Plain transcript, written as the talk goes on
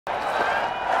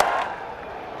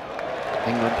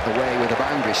England away with a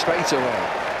boundary straight away.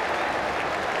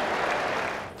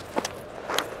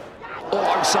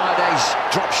 Oh, outside ace,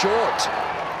 drop short.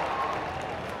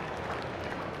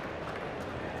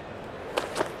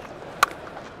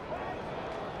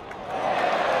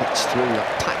 It's through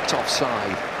that packed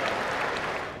offside.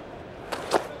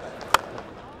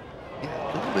 Yeah,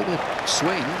 a little bit of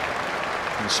swing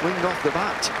and swing off the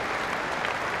bat.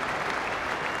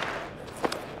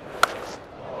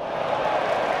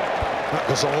 That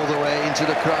goes all the way into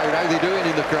the crowd. How are they doing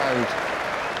in the crowd?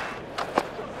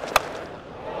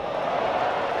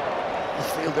 The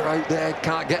fielder out there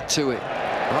can't get to it.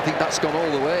 I think that's gone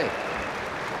all the way.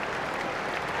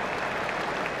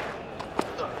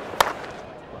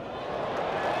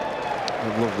 A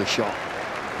lovely shot.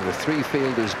 There were 3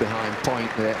 fielders behind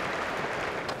point there.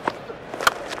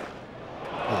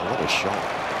 Oh, what a shot.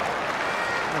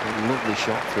 What a lovely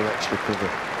shot through extra cover.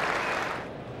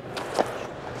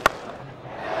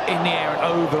 In the air and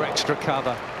over extra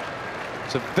cover.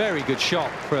 It's a very good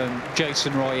shot from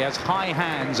Jason Roy. He has high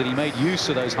hands and he made use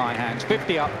of those high hands.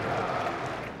 50 up.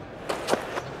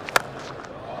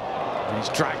 And he's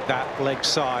dragged that leg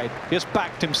side. Just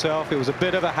backed himself. It was a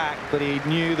bit of a hack, but he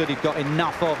knew that he'd got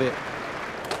enough of it.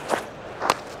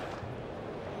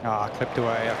 Clipped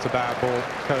away. That's a bad ball.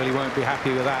 Kohli won't be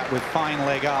happy with that. With fine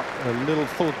leg up, a little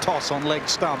full toss on leg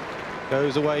stump.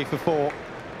 Goes away for 4.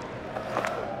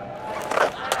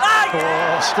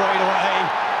 Oh, straight away.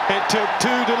 It took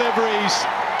 2 deliveries.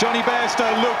 Johnny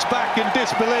Bairstow looks back in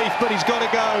disbelief, but he's got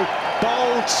to go.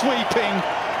 Bold sweeping.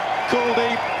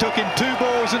 Kuldeep took him 2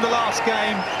 balls in the last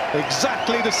game.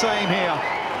 Exactly the same here.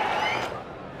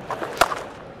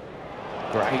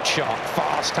 Great shot.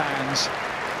 Fast hands.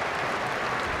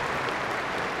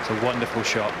 It's a wonderful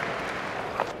shot.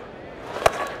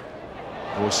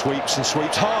 Oh, sweeps and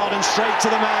sweeps hard and straight to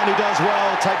the man who does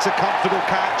well. Takes a comfortable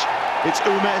catch. It's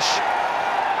Umesh.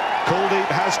 Kuldeep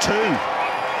has 2.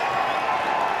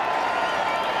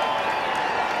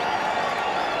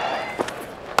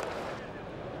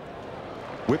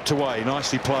 Whipped away,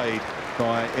 nicely played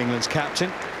by England's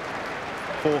captain.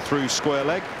 4 through square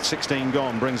leg, 16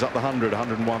 gone, brings up the 100,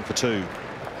 101 for 2.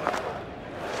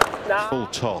 Full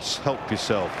toss, help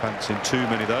yourself. Haven't seen too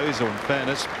many of those, or in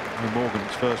fairness,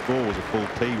 Morgan's first ball was a full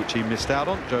P, which he missed out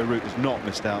on. Joe Root has not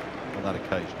missed out on that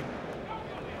occasion.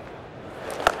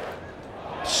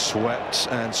 Swept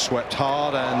and swept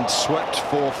hard and swept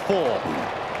for 4.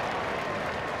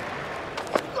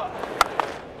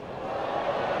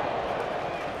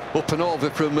 Up and over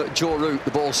from Joe Root.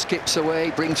 The ball skips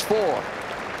away, brings 4.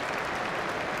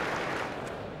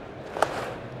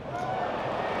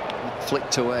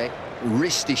 Flicked away,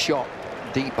 wristy shot,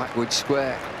 deep backward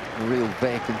square. A real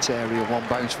vacant area, 1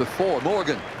 bounce for 4.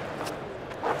 Morgan.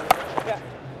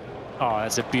 Oh,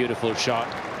 that's a beautiful shot.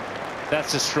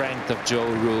 That's the strength of Joe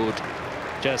Root.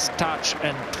 Just touch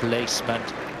and placement.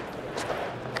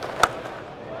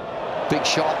 Big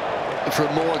shot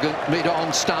from Morgan.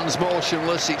 Mid-on, stands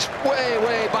motionless. It's way,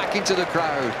 way back into the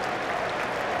crowd.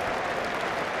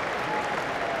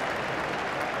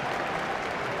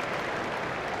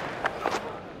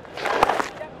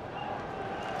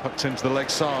 Tucked into the leg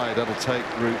side. That'll take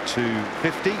Root to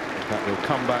 50. That will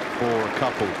come back for a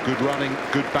couple. Good running,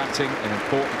 good batting. An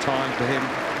important time for him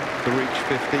to reach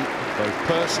 50, both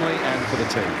personally and for the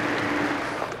team.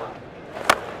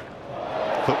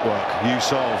 Footwork, use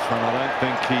of, and I don't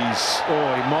think he's...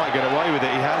 Oh, he might get away with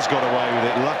it. He has got away with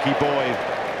it. Lucky boy.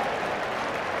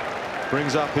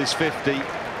 Brings up his 50,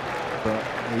 but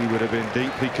he would have been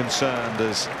deeply concerned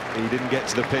as he didn't get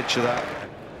to the pitch of that.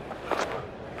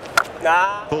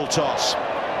 Nah. Full toss.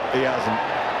 He hasn't.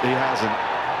 He hasn't.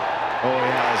 Oh,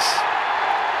 he has.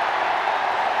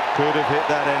 Could have hit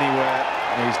that anywhere.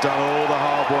 He's done all the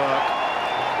hard work.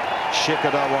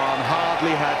 Shikhar Dhawan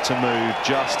hardly had to move,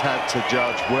 just had to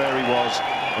judge where he was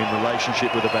in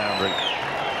relationship with the boundary.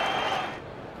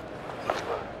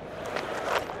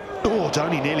 Oh,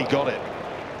 Dhoni nearly got it.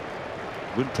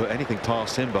 Wouldn't put anything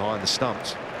past him behind the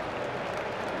stumps.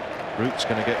 Root's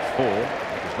going to get 4.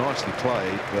 It was nicely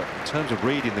played, but in terms of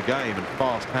reading the game and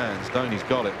fast hands, Dhoni's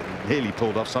got it, and he nearly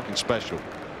pulled off something special.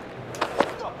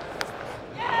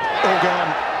 All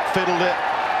gone. Fiddled it.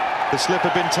 The slip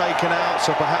had been taken out,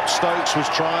 so perhaps Stokes was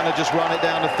trying to just run it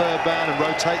down to 3rd man and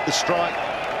rotate the strike.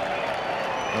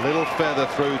 A little feather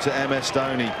through to MS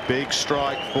Dhoni. Big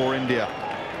strike for India.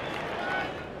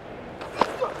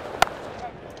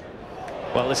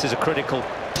 Well, this is a critical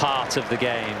part of the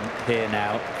game here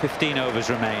now. 15 overs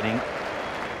remaining.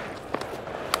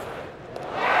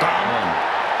 Gone.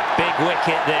 Big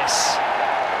wicket this.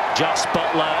 Jos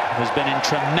Buttler has been in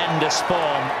tremendous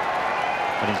form.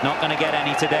 But he's not going to get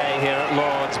any today here at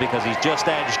Lord's because he's just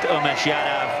edged Umesh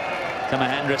Yadav to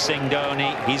Mahendra Singh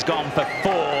Dhoni. He's gone for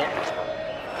 4.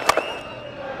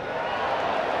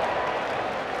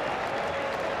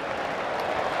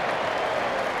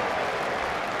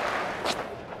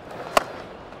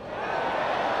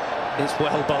 It's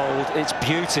well bowled, it's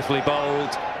beautifully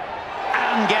bowled,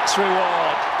 and gets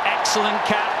reward. Excellent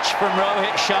catch from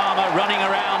Rohit Sharma running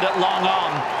around at long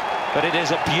on. But it is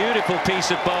a beautiful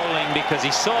piece of bowling because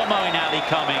he saw Moeen Ali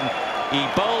coming. He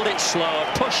bowled it slower,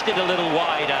 pushed it a little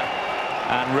wider,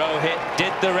 and Rohit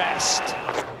did the rest.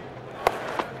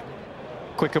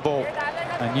 Quicker ball,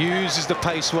 and uses the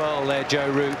pace well there, Joe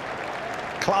Root.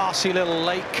 Classy little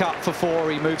late cut for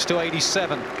 4. He moves to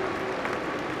 87.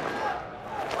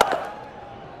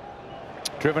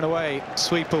 Driven away,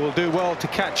 sweeper will do well to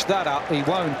catch that up. He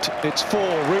won't. It's 4.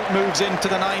 Root moves into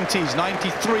the 90s.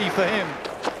 93 for him.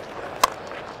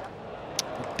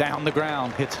 Down the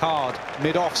ground, hits hard.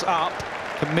 Mid-off's up.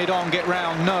 Can mid-on get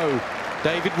round? No.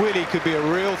 David Willey could be a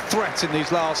real threat in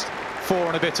these last 4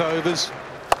 and a bit overs.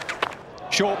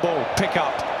 Short ball, pick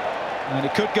up. And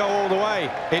it could go all the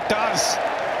way. It does.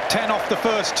 10 off the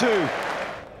first 2.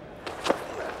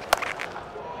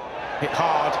 Hit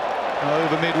hard.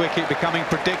 Over mid-wicket, becoming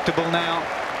predictable now.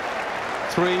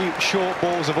 3 short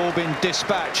balls have all been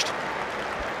dispatched.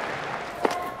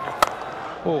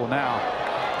 Oh, now.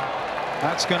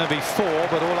 That's going to be 4,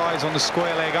 but all eyes on the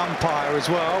square leg umpire as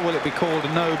well. Will it be called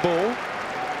a no ball?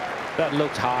 That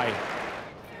looked high.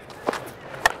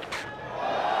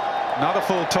 Another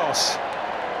full toss.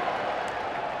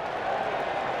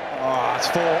 Oh, that's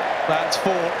 4. That's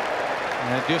 4.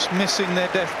 And they're just missing their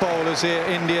death bowlers here.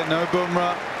 India, no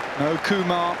Bumrah. No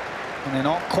Kumar, and they're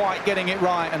not quite getting it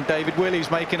right, and David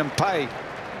Willey's making them pay.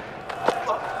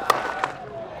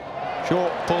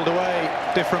 Short, pulled away,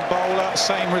 different bowler,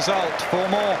 same result, 4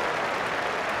 more.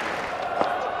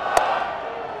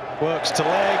 Works to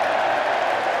leg,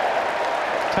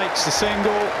 takes the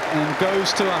single, and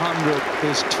goes to 100.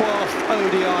 His 12th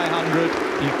ODI 100.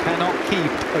 You cannot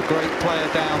keep a great player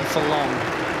down for long.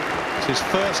 It's his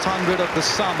first 100 of the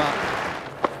summer.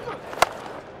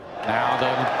 Now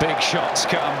the big shots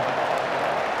come.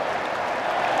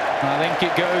 I think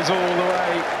it goes all the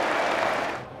way.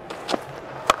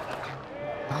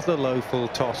 Another low full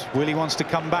toss. Willey wants to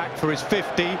come back for his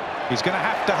 50. He's going to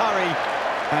have to hurry.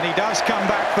 And he does come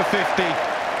back for 50.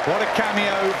 What a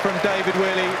cameo from David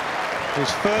Willey. His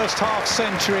first half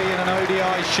century in an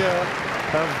ODI shirt.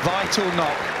 A vital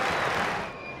knock.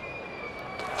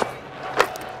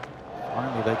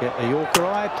 Finally they get a Yorker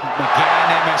right. Again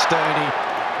MS Dhoni.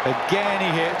 Again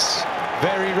he hits.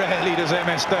 Very rarely does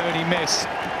MS Dhoni miss.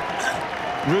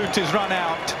 Root is run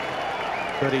out,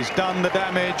 but he's done the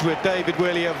damage with David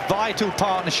Willey. A vital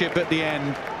partnership at the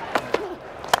end.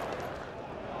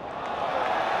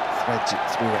 Threads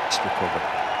it through extra cover.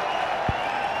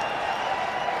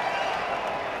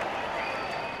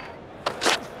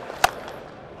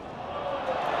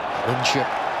 Lyncher.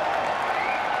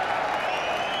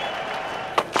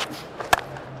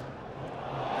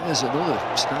 There's another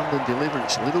standing delivery.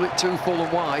 It's a little bit too full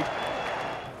and wide.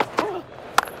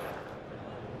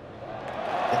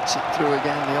 Gets it through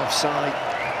again, the offside.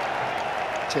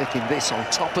 Taking this on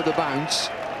top of the bounce.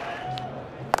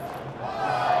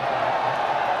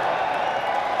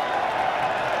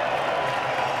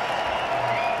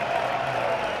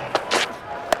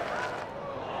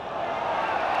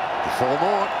 Four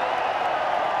more.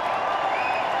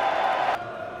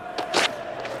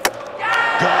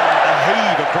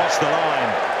 Across the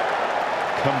line.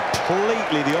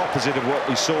 Completely the opposite of what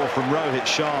we saw from Rohit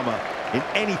Sharma in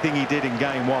anything he did in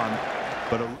game 1.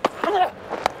 But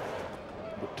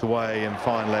looked away, and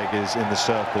fine leg is in the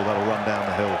circle. That'll run down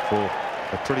the hill for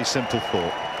a pretty simple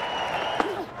thought.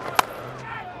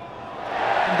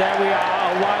 And there we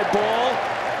are, a wide ball.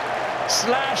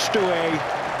 Slashed away.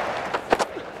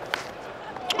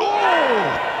 Oh!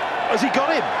 Has he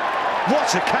got him?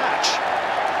 What a catch!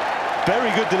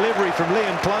 Very good delivery from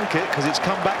Liam Plunkett because it's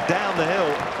come back down the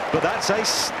hill. But that's a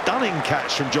stunning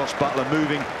catch from Josh Buttler,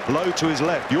 moving low to his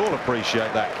left. You'll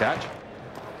appreciate that catch.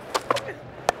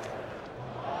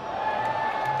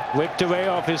 Whipped away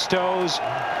off his toes.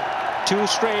 2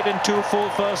 straight and 2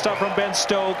 full first up from Ben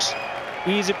Stokes.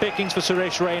 Easy pickings for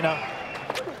Suresh Raina.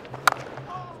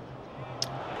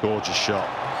 Gorgeous shot.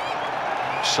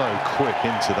 So quick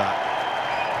into that.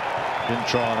 Didn't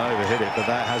try and overhit it, but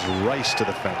that has raced to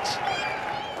the fence.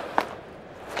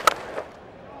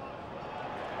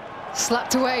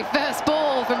 Slapped away, first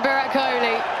ball from Virat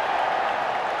Kohli.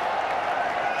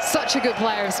 Such a good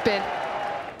player of spin.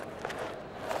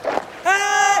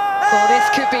 Well, this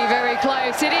could be very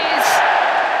close. It is.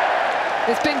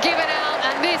 It's been given out,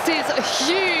 and this is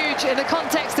huge in the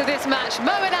context of this match.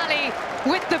 Moeen Ali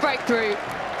with the breakthrough.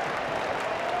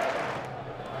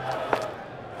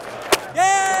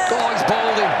 Oh, he's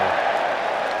bowled him.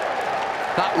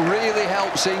 That really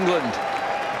helps England.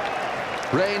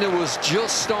 Rayner was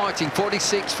just starting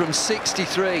 46 from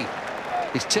 63.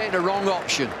 He's taken a wrong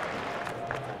option.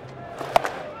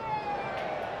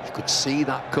 You could see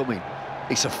that coming.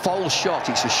 It's a false shot,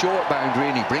 it's a short boundary,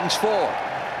 and he brings four.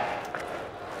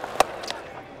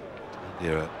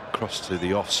 Here across to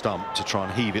the off stump to try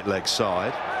and heave it leg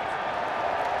side.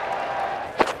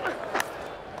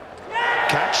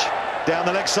 Catch down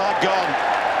the leg side, gone.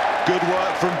 Good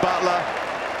work from Butler.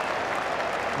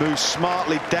 Moves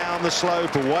smartly down the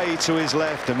slope away to his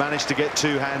left and managed to get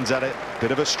two hands at it.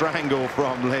 Bit of a strangle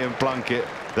from Liam Plunkett.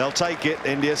 They'll take it.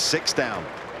 India 6 down.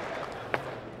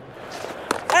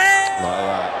 Like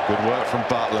that. Good work from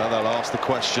Butler. They'll ask the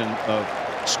question of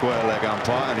square leg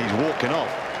umpire, and he's walking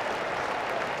off.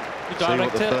 See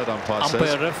what the third umpire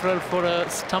says. Referral for a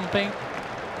stumping.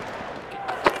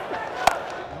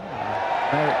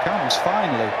 There it comes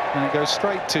finally, and it goes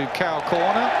straight to cow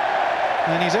corner,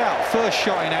 and he's out. First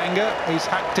shot in anger, he's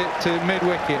hacked it to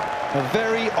mid-wicket. A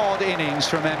very odd innings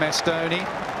from MS Dhoni,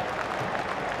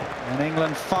 and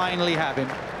England finally have him.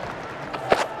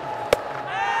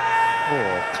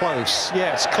 Oh, close.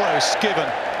 Yes, close. Given.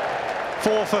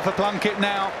 4 for Plunkett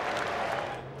now.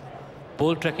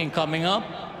 Ball tracking coming up.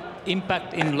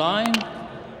 Impact in line.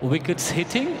 Wickets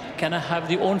hitting. Can I have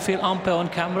the on-field umpire on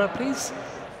camera, please?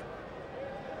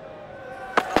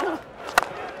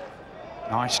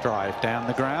 Nice drive down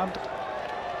the ground.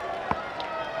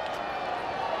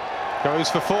 Goes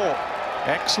for 4.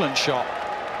 Excellent shot.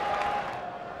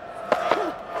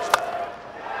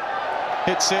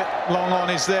 Hits it. Long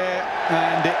on is there,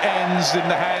 and it ends in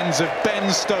the hands of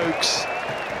Ben Stokes.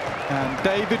 And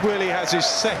David Willey has his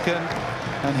second,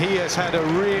 and he has had a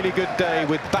really good day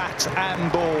with bat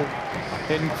and ball.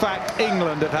 In fact,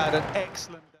 England have had an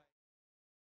excellent...